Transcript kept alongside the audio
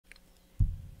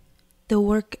The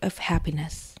Work of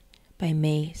Happiness by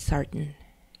Sarton.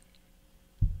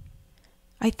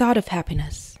 I thought of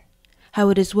happiness, how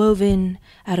it is woven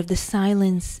out of the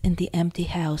silence in the empty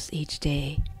house each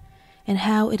day, and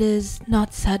how it is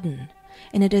not sudden,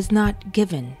 and it is not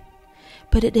given,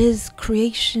 but it is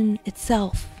creation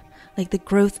itself, like the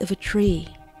growth of a tree.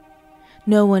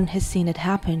 No one has seen it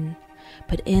happen,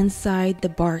 but inside the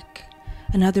bark,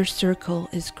 another circle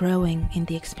is growing in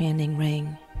the expanding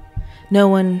ring. No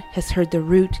one has heard the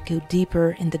root go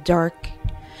deeper in the dark,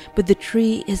 but the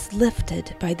tree is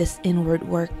lifted by this inward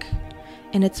work,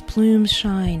 and its plumes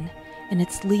shine, and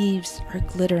its leaves are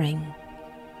glittering.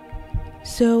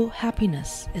 So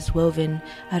happiness is woven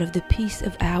out of the peace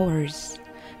of hours,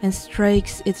 and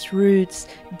strikes its roots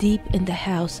deep in the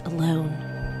house alone.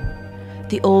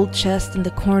 The old chest in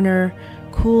the corner,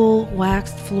 cool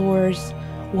waxed floors,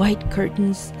 white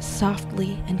curtains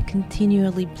softly and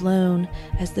continually blown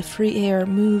as the free air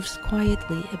moves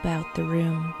quietly about the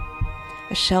room.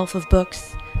 A shelf of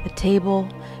books, a table,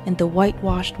 and the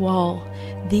whitewashed wall,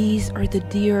 these are the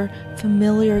dear,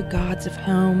 familiar gods of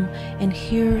home, and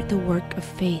here the work of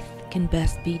faith can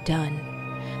best be done.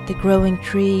 The growing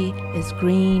tree is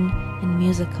green and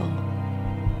musical.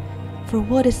 For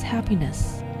what is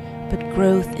happiness but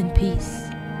growth and peace?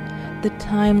 The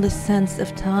timeless sense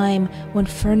of time when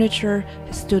furniture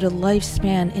has stood a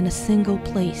lifespan in a single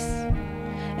place.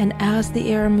 And as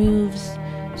the air moves,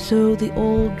 so the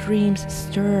old dreams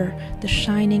stir the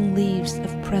shining leaves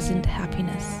of present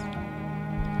happiness.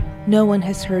 No one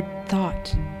has heard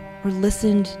thought or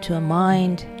listened to a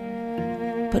mind,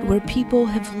 but where people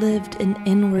have lived in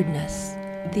inwardness,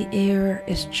 the air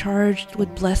is charged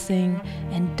with blessing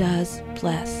and does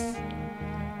bless.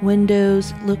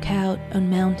 Windows look out on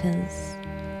mountains,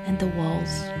 and the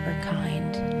walls are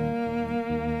kind.